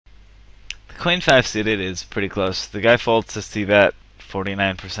Queen 5 suited is pretty close. The guy folds to see bet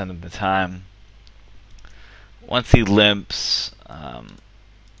 49% of the time. Once he limps,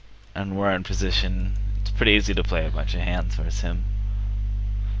 and we're in position, it's pretty easy to play a bunch of hands versus him.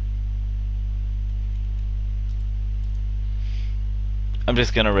 I'm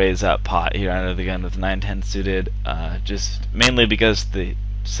just gonna raise that pot here under the gun with 9-10 suited, just mainly because the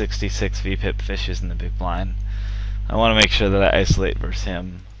 66 VPIP fishes in the big blind. I want to make sure that I isolate versus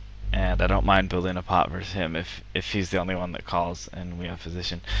him, and I don't mind building a pot versus him if he's the only one that calls and we have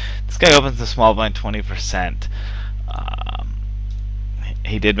position. This guy opens the small blind 20%.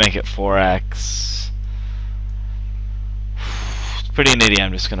 He did make it 4x. It's pretty nitty.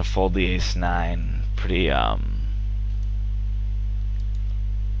 I'm just gonna fold the ace-9. Pretty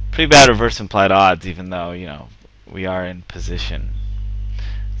bad reverse implied odds, even though we are in position.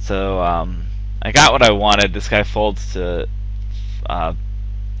 So I got what I wanted. This guy folds to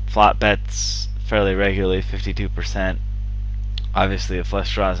flop bets fairly regularly, 52%. Obviously, a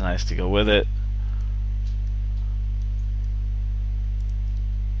flush draw is nice to go with it.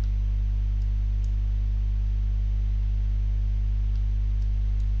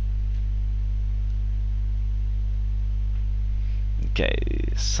 Okay,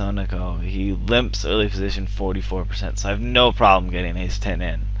 Sonico, he limps early position 44%, so I have no problem getting ace-10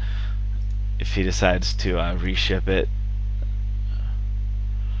 in if he decides to reship it.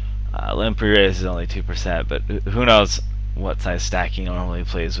 Limp re-raise is only 2%, but who knows what size stack he normally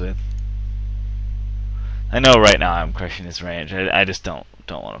plays with. I know right now I'm crushing his range. I just don't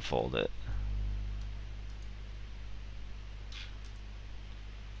want to fold it.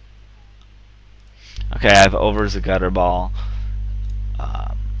 Okay, I have over as a gutter ball.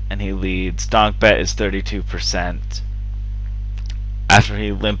 And he leads. Donk bet is 32%. After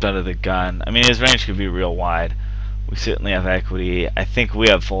he limped under the gun, I mean, his range could be real wide. We certainly have equity. I think we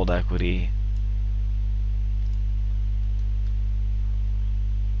have fold equity.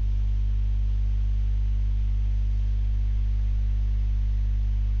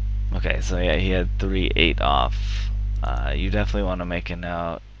 Okay, so yeah, he had 3-8 off. You definitely want to make a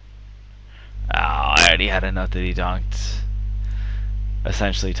note. Oh, I already had a note that he donked.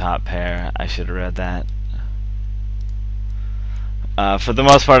 Essentially top pair. I should have read that. For the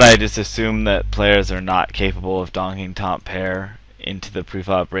most part, I just assume that players are not capable of donking top pair into the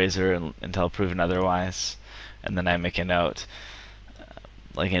preflop raiser until proven otherwise, and then I make a note.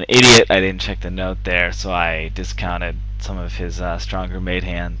 Like an idiot, I didn't check the note there, so I discounted some of his stronger made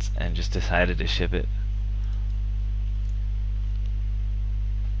hands and just decided to ship it.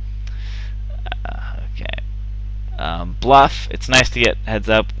 Bluff. It's nice to get heads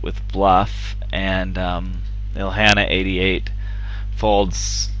up with bluff, and Ilhana 88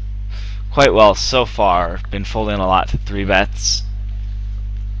 folds quite well so far. Been folding a lot to 3-bets.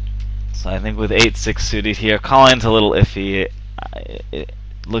 So I think with 8-6 suited here, calling's a little iffy. It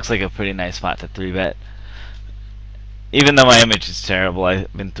looks like a pretty nice spot to 3-bet. Even though my image is terrible,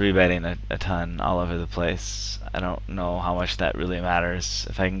 I've been 3-betting a ton all over the place. I don't know how much that really matters.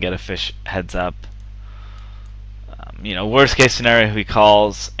 If I can get a fish heads up. Worst case scenario, he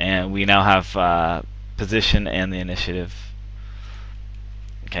calls, and we now have position and the initiative.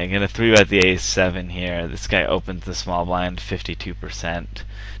 Okay, I'm gonna 3-bet the ace-7 here. This guy opens the small blind 52%.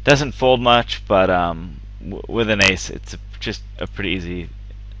 Doesn't fold much, but with an ace, it's just a pretty easy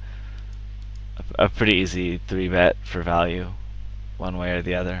 3-bet for value, one way or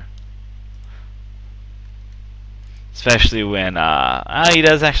the other. Especially when he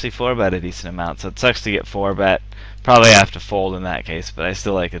does actually 4-bet a decent amount, so it sucks to get 4-bet. Probably have to fold in that case, but I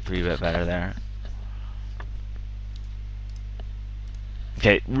still like a 3-bet better there.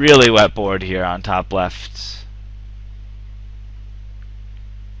 Okay, really wet board here on top left.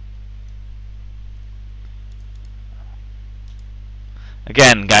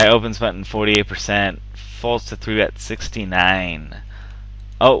 Again, guy opens button 48%, folds to 3-bet 69.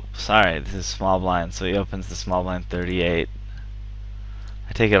 Oh, sorry, this is small blind, so he opens the small blind 38.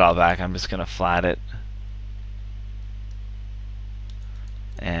 I take it all back, I'm just gonna flat it.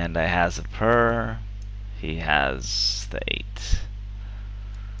 And I has a per, he has the 8.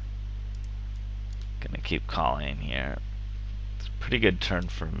 Gonna keep calling here. It's a pretty good turn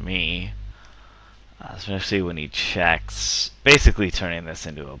for me, especially when he checks, basically turning this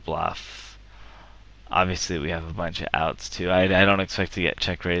into a bluff. Obviously we have a bunch of outs too. I don't expect to get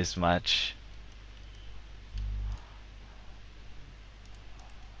check raised much.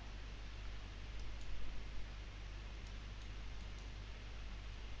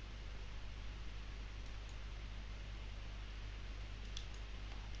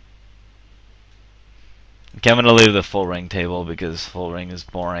 Okay, I'm gonna leave the full ring table because full ring is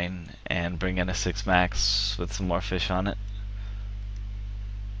boring, and bring in a 6 max with some more fish on it.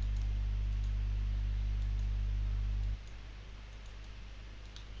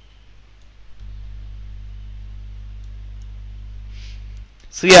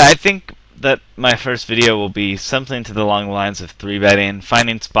 So yeah, I think that my first video will be something to the long lines of 3-betting,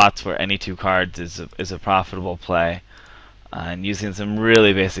 finding spots where any 2 cards is a profitable play, and using some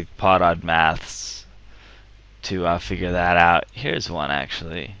really basic pot odd maths to figure that out. Here's one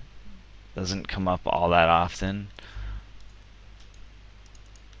actually. Doesn't come up all that often.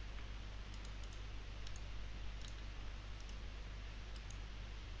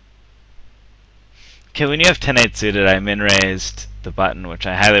 Okay, when you have 10-8 suited, I min-raised the button, which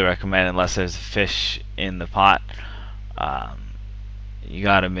I highly recommend unless there's a fish in the pot. You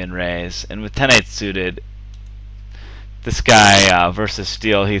gotta min-raise. And with 10-8 suited, this guy versus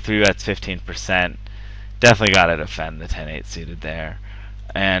Steel, he 3-bets 15%. Definitely gotta defend the 10-8 suited there.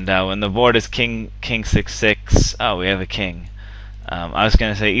 And when the board is king 6-6, oh, we have a king. I was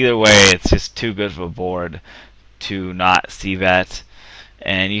gonna say either way, it's just too good of a board to not c-bet.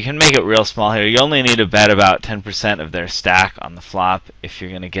 And you can make it real small here. You only need to bet about 10% of their stack on the flop if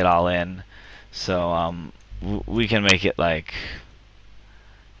you're going to get all in. So we can make it like,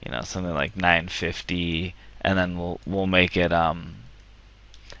 something like 950, and then we'll make it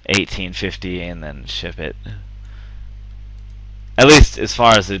 1850 and then ship it. At least as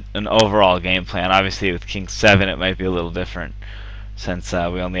far as an overall game plan. Obviously with king 7 it might be a little different, since we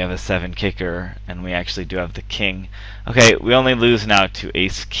only have a 7 kicker and we actually do have the king. Okay, we only lose now to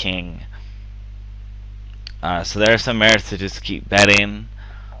ace king. So there are some merits to just keep betting.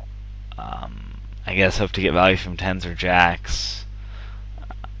 I guess hope to get value from 10s or jacks.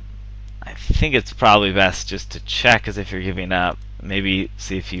 I think it's probably best just to check as if you're giving up. Maybe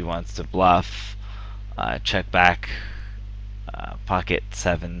see if he wants to bluff. Check back. Pocket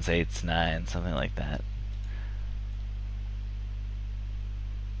 7s, 8s, 9s, something like that.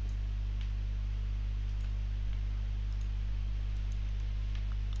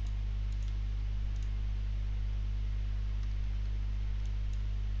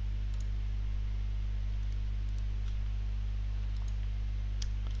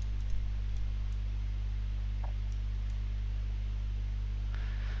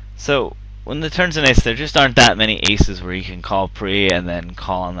 So when the turn's an ace, there just aren't that many aces where you can call pre and then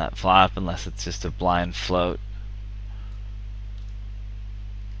call on that flop unless it's just a blind float.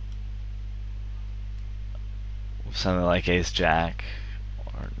 Something like ace jack,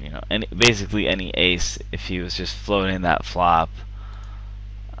 or basically any ace if he was just floating that flop.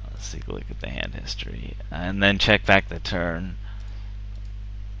 Let's take a look at the hand history and then check back the turn.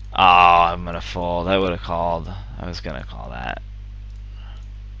 Oh, I'm gonna fold. I would have called. I was gonna call that.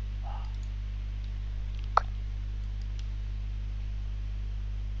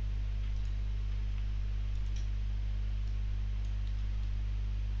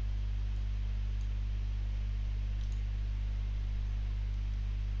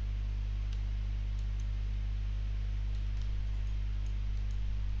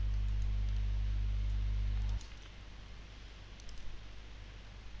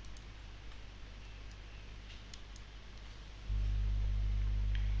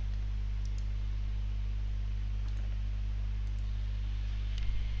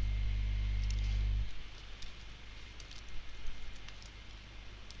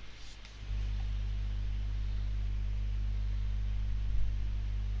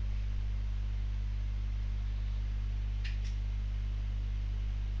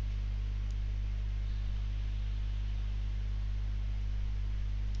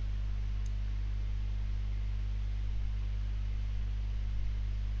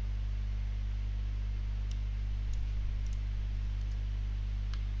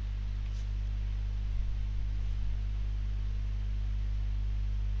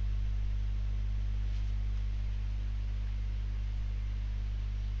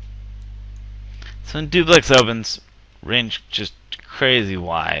 So in duplex opens, range just crazy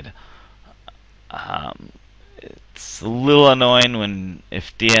wide. It's a little annoying when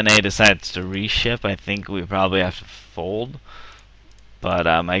if DNA decides to reship. I think we probably have to fold.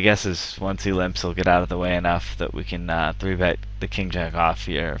 But my guess is once he limps, he'll get out of the way enough that we can 3-bet the king jack off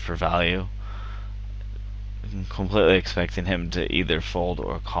here for value. I'm completely expecting him to either fold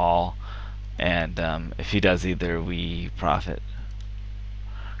or call, and if he does either, we profit.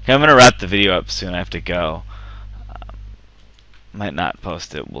 Okay, I'm going to wrap the video up soon. I have to go. Might not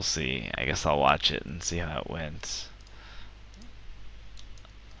post it. We'll see. I guess I'll watch it and see how it went.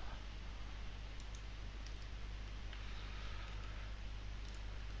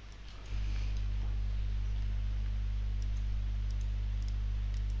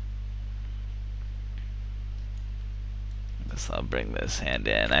 So I'll bring this hand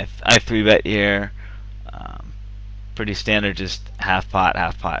in. I 3-bet here. Pretty standard, just half pot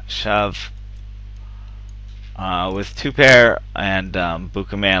shove. With 2-pair and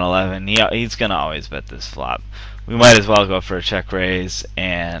Bukaman 11, he's gonna always bet this flop. We might as well go for a check raise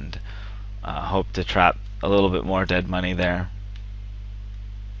and hope to trap a little bit more dead money there.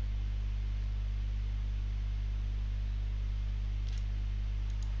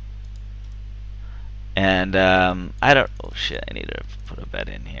 And I don't. Oh shit! I need to put a bet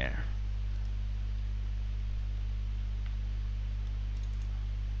in here.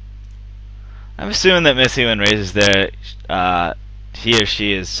 I'm assuming that Missy, when raises there, he or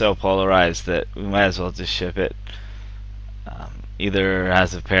she is so polarized that we might as well just ship it. Either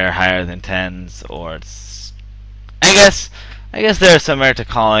has a pair higher than tens, or it's. I guess there's some merit to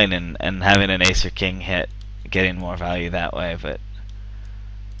calling and having an ace or king hit, getting more value that way, but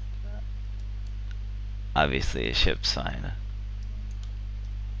obviously a ship's fine.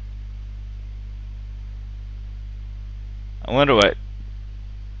 I wonder what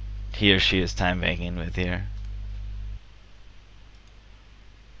he or she is time banking with here.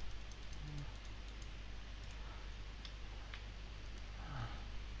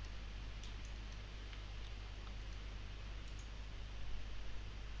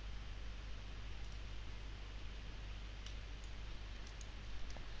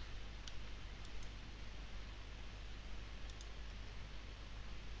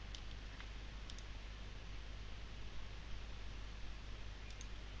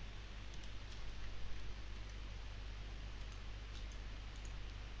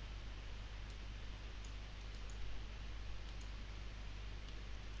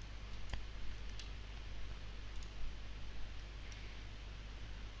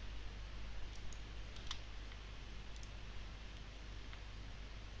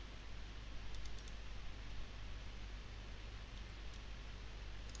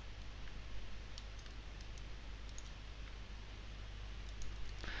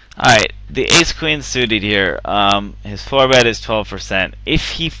 Alright, the ace queen suited here. His 4-bet is 12%.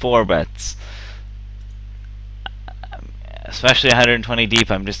 If he 4-bets, especially 120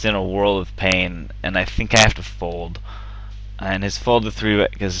 deep, I'm just in a world of pain, and I think I have to fold. And his fold to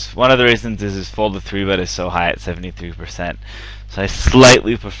 3-bet, because one of the reasons is his fold to 3-bet is so high at 73%. So I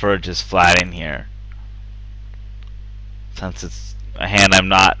slightly prefer just flatting here, since it's a hand I'm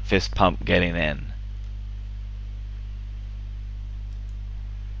not fist pump getting in.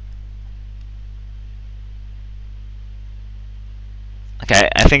 Okay,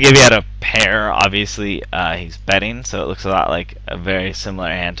 I think if he had a pair, obviously he's betting, so it looks a lot like a very similar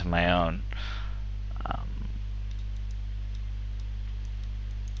hand to my own.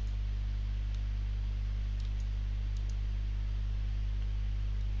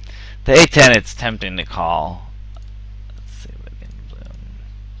 The A10, it's tempting to call. Let's see what in bloom.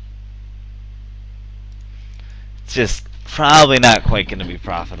 It's just probably not quite going to be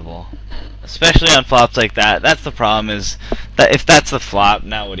profitable, especially on flops like that. That's the problem, is that if that's the flop,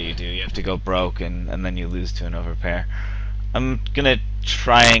 now what do? You have to go broke, and then you lose to an overpair. I'm going to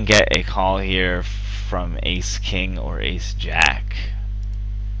try and get a call here from ace king or ace jack.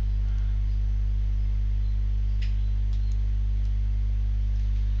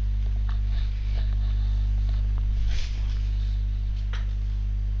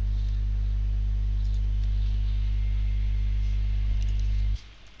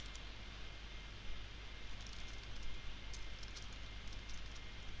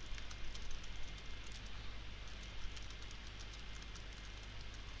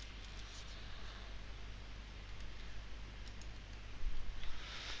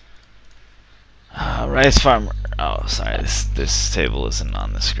 Rice farmer. Oh, sorry. This table isn't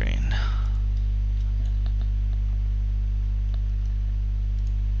on the screen.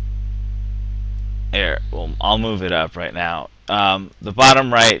 Here, well, I'll move it up right now. The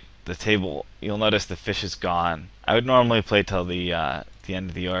bottom right, the table. You'll notice the fish is gone. I would normally play till the end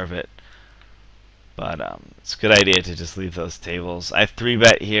of the orbit, but it's a good idea to just leave those tables. I have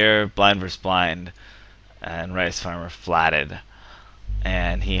 3-bet here, blind versus blind, and Rice farmer flatted,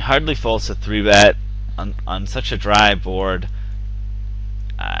 and he hardly folds to 3-bet. On such a dry board,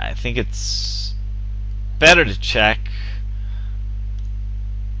 I think it's better to check.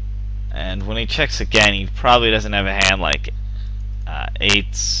 And when he checks again, he probably doesn't have a hand like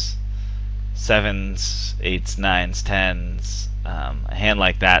 8s, 7s, 8s, 9s, 10s, a hand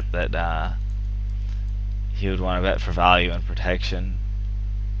like that he would want to bet for value and protection.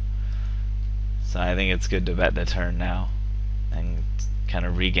 So I think it's good to bet the turn now and kind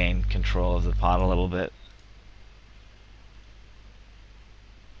of regain control of the pot a little bit.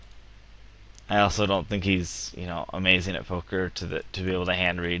 I also don't think he's, amazing at poker to be able to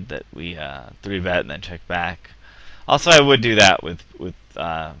hand read that we 3-bet and then check back. Also, I would do that with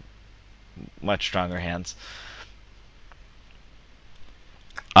much stronger hands.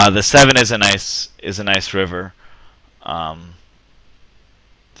 The 7 is a nice river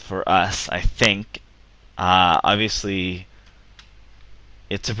for us, I think. Obviously,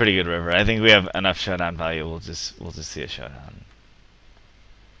 it's a pretty good river. I think we have enough showdown value. We'll just see a showdown.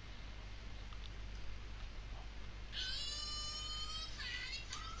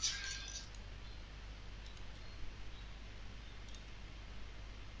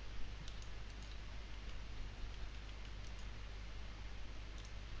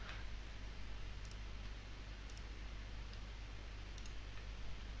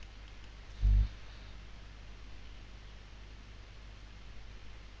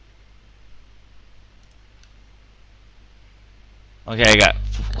 Okay, I got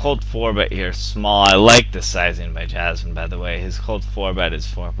cold 4-bet here, small. I like the sizing by Jasmine, by the way. His cold 4-bet is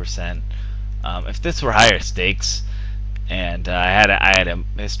 4%. If this were higher stakes, and I had a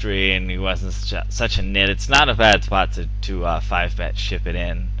history, and he wasn't such a nit, it's not a bad spot to 5-bet ship it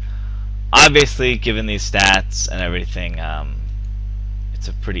in. Obviously, given these stats and everything, it's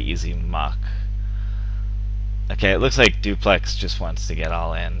a pretty easy muck. Okay, it looks like Duplex just wants to get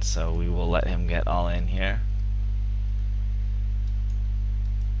all in, so we will let him get all in here.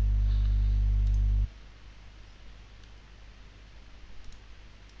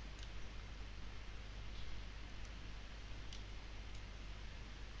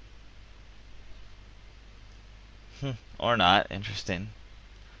 Or not. Interesting.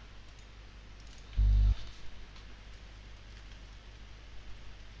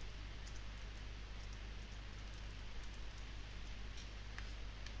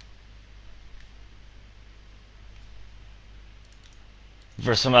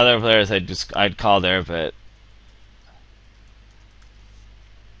 For some other players, I'd call there, but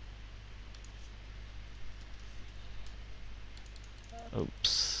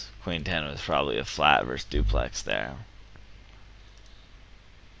oops, Queen 10 was probably a flat versus Duplex there.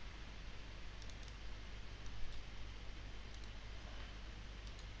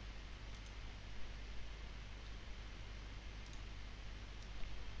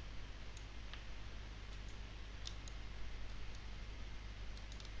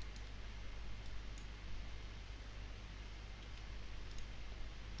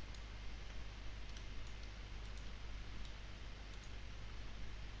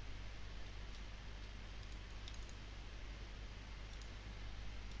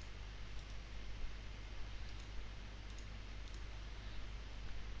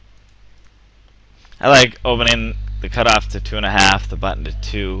 I like opening the cutoff to 2.5, the button to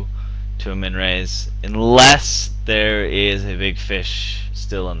 2, to a min raise, unless there is a big fish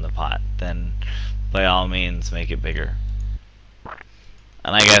still in the pot. Then, by all means, make it bigger.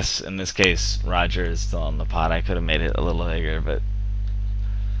 And I guess in this case, Roger is still in the pot. I could have made it a little bigger, but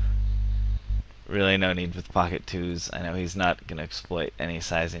really no need with pocket 2s. I know he's not going to exploit any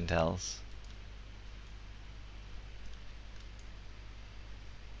sizing tells.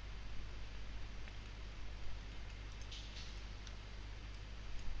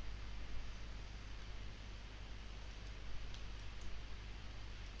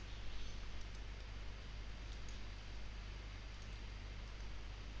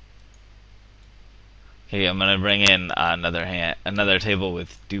 Okay, I'm gonna bring in another table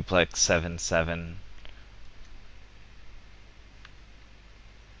with Duplex 7-7.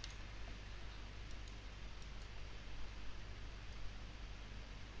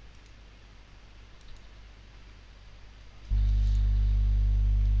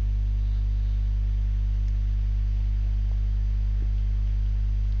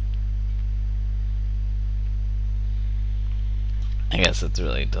 I guess it's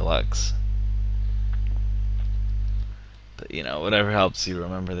really deluxe. But whatever helps you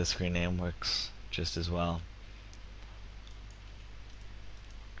remember the screen name works just as well.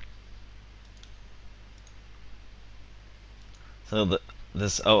 So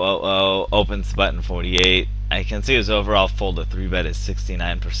this 000 opens button 48. I can see his overall fold to 3-bet is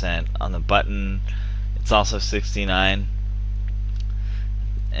 69%. On the button, it's also 69.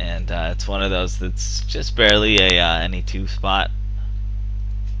 And it's one of those that's just barely a any 2 spot.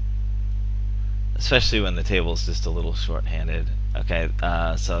 Especially when the table's just a little short-handed. Okay,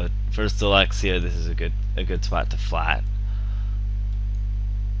 so first deluxe here, this is a good spot to flat.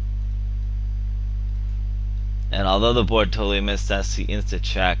 And although the board totally missed us, he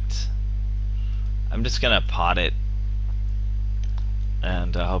insta-checked. I'm just gonna pot it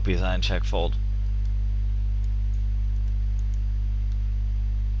and hope he's on check fold.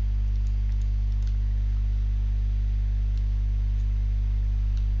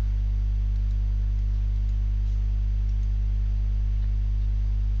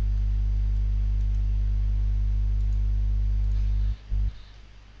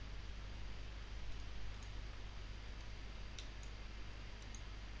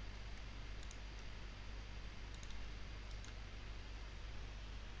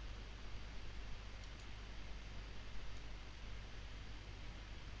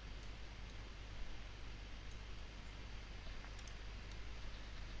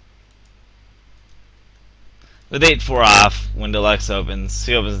 With 8-4 off, when Deluxe opens,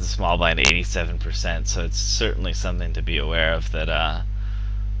 he opens the small blind 87%, so it's certainly something to be aware of, that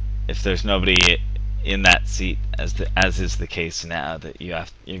if there's nobody in that seat, as is the case now, that you're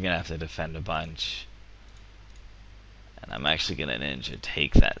gonna have to defend a bunch. And I'm actually gonna ninja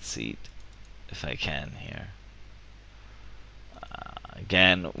take that seat if I can here.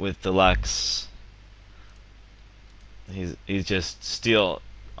 Again, with Deluxe, he's just steal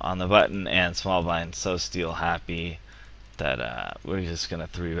on the button and small blind, so steal happy that we're just gonna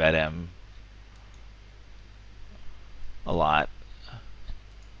 3-bet him a lot.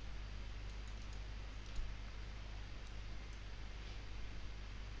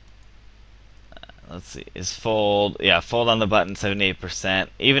 Let's see, is fold, yeah, fold on the button 78%.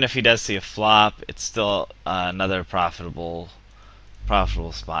 Even if he does see a flop, it's still another profitable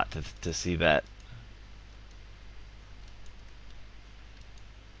spot to see bet.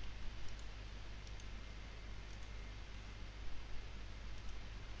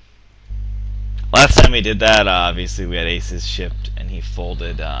 Last time we did that, obviously we had aces shipped and he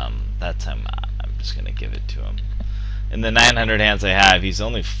folded. That time I'm just gonna give it to him. In the 900 hands I have, he's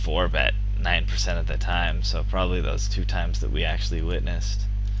only 4-bet 9% of the time, so probably those 2 times that we actually witnessed.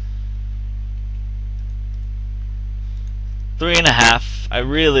 3.5. I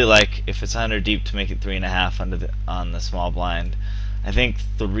really like, if it's 100 deep, to make it 3.5 on the small blind. I think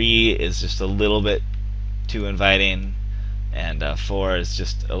 3 is just a little bit too inviting, and 4 is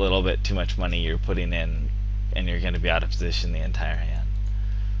just a little bit too much money you're putting in, and you're going to be out of position the entire hand.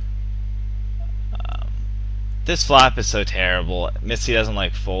 This flop is so terrible. Missy doesn't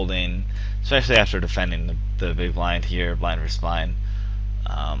like folding, especially after defending the big blind here, blind versus blind.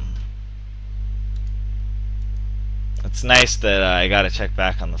 It's nice that I got to check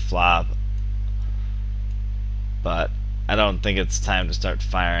back on the flop, but I don't think it's time to start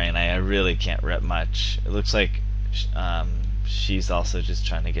firing. I really can't rep much. It looks like she's also just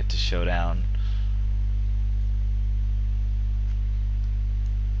trying to get to showdown.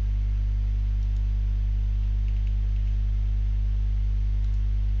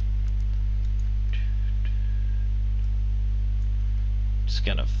 Just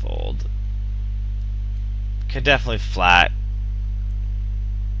gonna fold. Could definitely flat.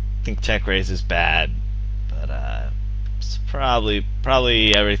 I think check raise is bad, but it's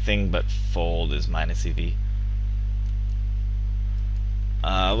probably everything but fold is minus EV.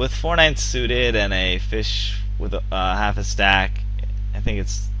 With 4-9 suited and a fish with half a stack, I think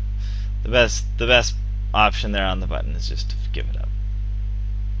it's the best option there on the button is just to give it up.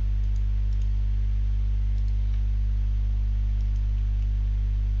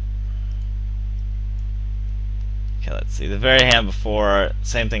 Okay, let's see. The very hand before,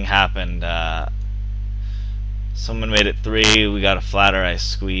 same thing happened. Someone made it 3. We got a flatter. I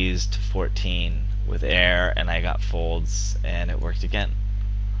squeezed 14 with air, and I got folds, and it worked again.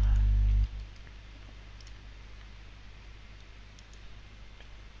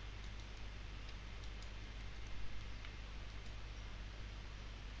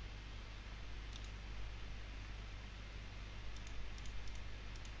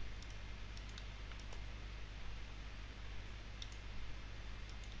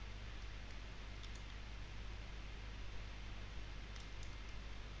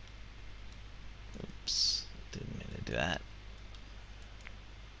 Oops, didn't mean to do that.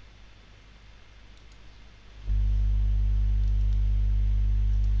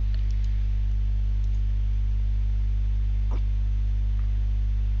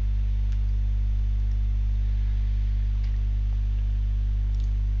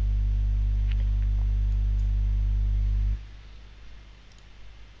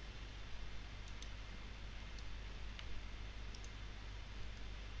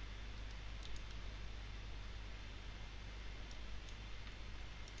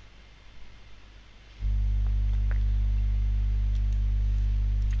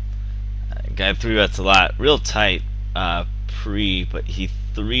 Guy 3-bets a lot, real tight pre, but he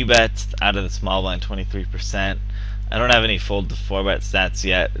 3-bets out of the small blind 23%. I don't have any fold to 4-bet stats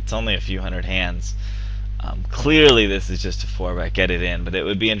yet. It's only a few hundred hands. Clearly this is just a 4-bet, get it in, but it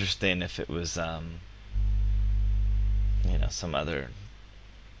would be interesting if it was you know, some other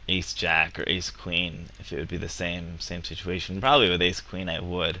ace jack or ace queen, if it would be the same situation. Probably with ace queen I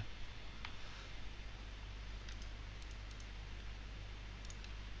would.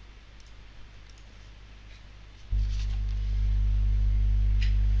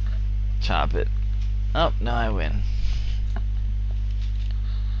 Chop it. Oh, no, I win.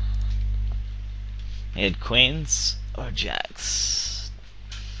 He had queens or jacks.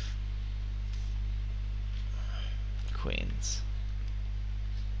 Queens.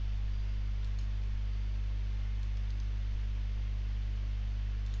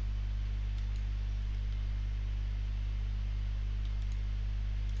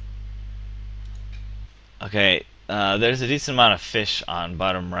 Okay, there's a decent amount of fish on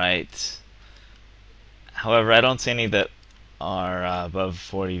bottom right. However, I don't see any that are above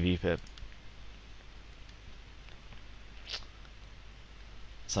 40 VPIP.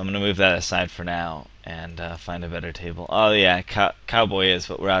 So I'm going to move that aside for now and find a better table. Oh yeah, Cowboy is,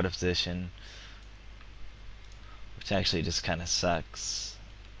 but we're out of position, which actually just kind of sucks.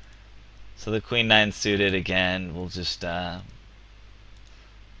 So the Queen 9 suited again. We'll just 3-bet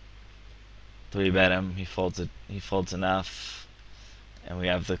him. He folds it. He folds enough, and we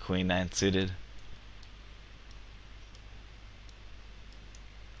have the Queen 9 suited.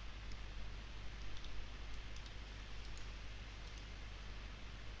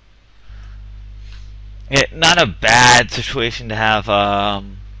 Yeah, not a bad situation to have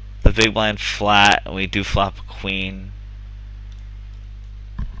the big blind flat, and we do flop a queen.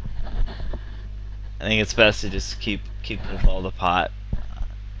 I think it's best to just keep control of the pot.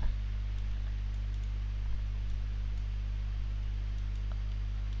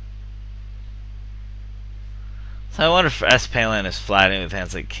 So I wonder if S Palin is flatting with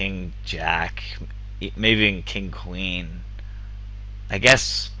hands like King Jack, maybe even King Queen. I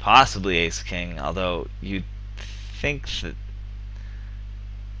guess possibly Ace King, although you'd think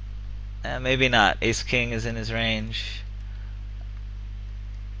that maybe not. Ace King is in his range.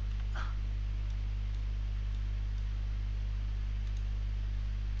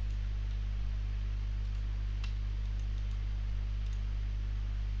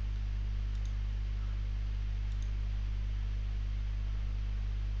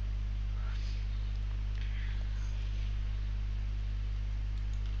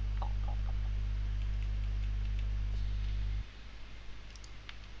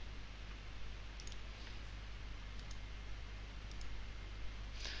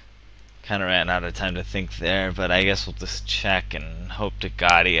 Kind of ran out of time to think there, but I guess we'll just check and hope to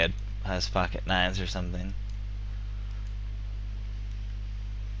God he has pocket nines or something.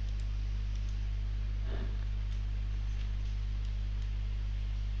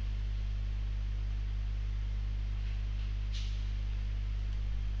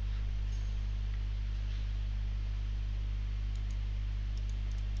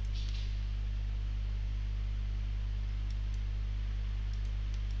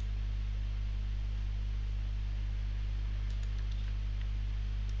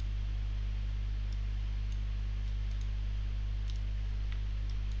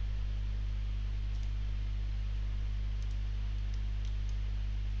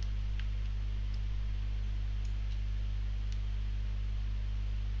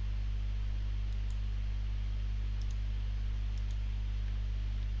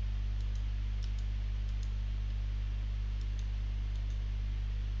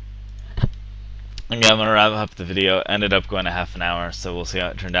 Okay, I'm gonna wrap up the video. Ended up going a half an hour, so we'll see how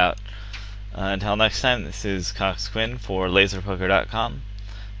it turned out. Until next time, this is Cox Quinn for LaserPoker.com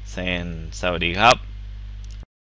saying Sawadee Hop.